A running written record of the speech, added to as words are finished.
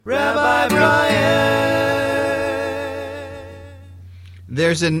Rabbi Brian.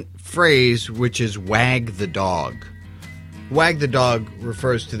 There's a phrase which is wag the dog. Wag the dog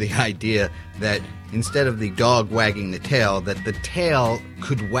refers to the idea that instead of the dog wagging the tail, that the tail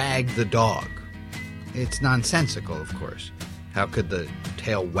could wag the dog. It's nonsensical, of course. How could the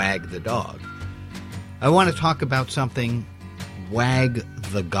tail wag the dog? I want to talk about something, Wag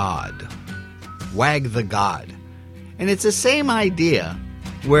the God. Wag the God. And it's the same idea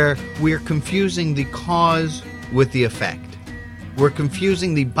where we're confusing the cause with the effect. We're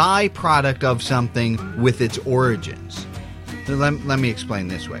confusing the byproduct of something with its origins. Let me explain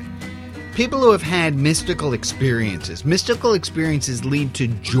this way. People who have had mystical experiences lead to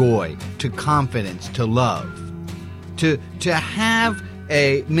joy, to confidence, to love. To have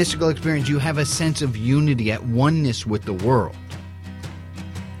a mystical experience, you have a sense of unity, at oneness with the world.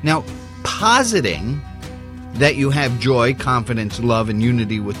 Now, positing that you have joy, confidence, love, and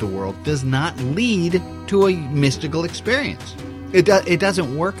unity with the world does not lead to a mystical experience. It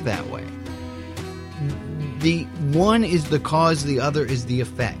doesn't work that way. The one is the cause, the other is the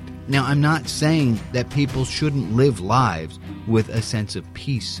effect. Now, I'm not saying that people shouldn't live lives with a sense of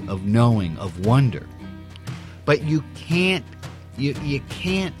peace, of knowing, of wonder. But you can't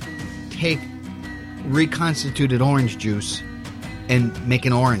take reconstituted orange juice and make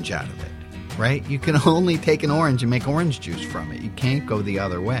an orange out of it, right? You can only take an orange and make orange juice from it. You can't go the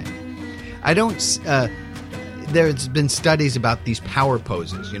other way. There's been studies about these power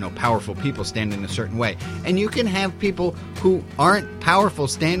poses, powerful people stand in a certain way. And you can have people who aren't powerful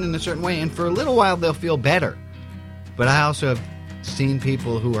stand in a certain way, and for a little while they'll feel better. But I also have seen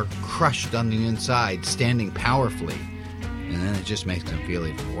people who are crushed on the inside standing powerfully, and then it just makes them feel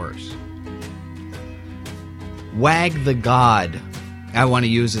even worse. Wag the God, I want to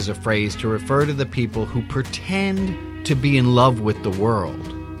use as a phrase to refer to the people who pretend to be in love with the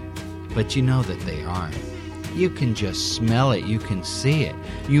world, but you know that they aren't. You can just smell it. You can see it.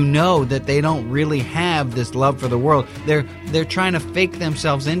 You know that they don't really have this love for the world. They're trying to fake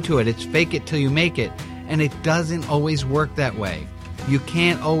themselves into it. It's fake it till you make it. And it doesn't always work that way. You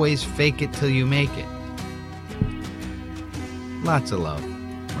can't always fake it till you make it. Lots of love,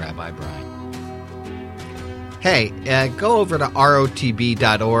 Rabbi Brian. Hey, go over to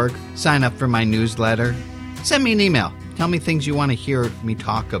rotb.org. Sign up for my newsletter. Send me an email. Tell me things you want to hear me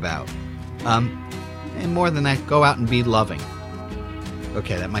talk about. And more than that, go out and be loving.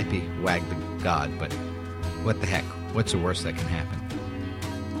 Okay, that might be Wag the God, but what the heck? What's the worst that can happen?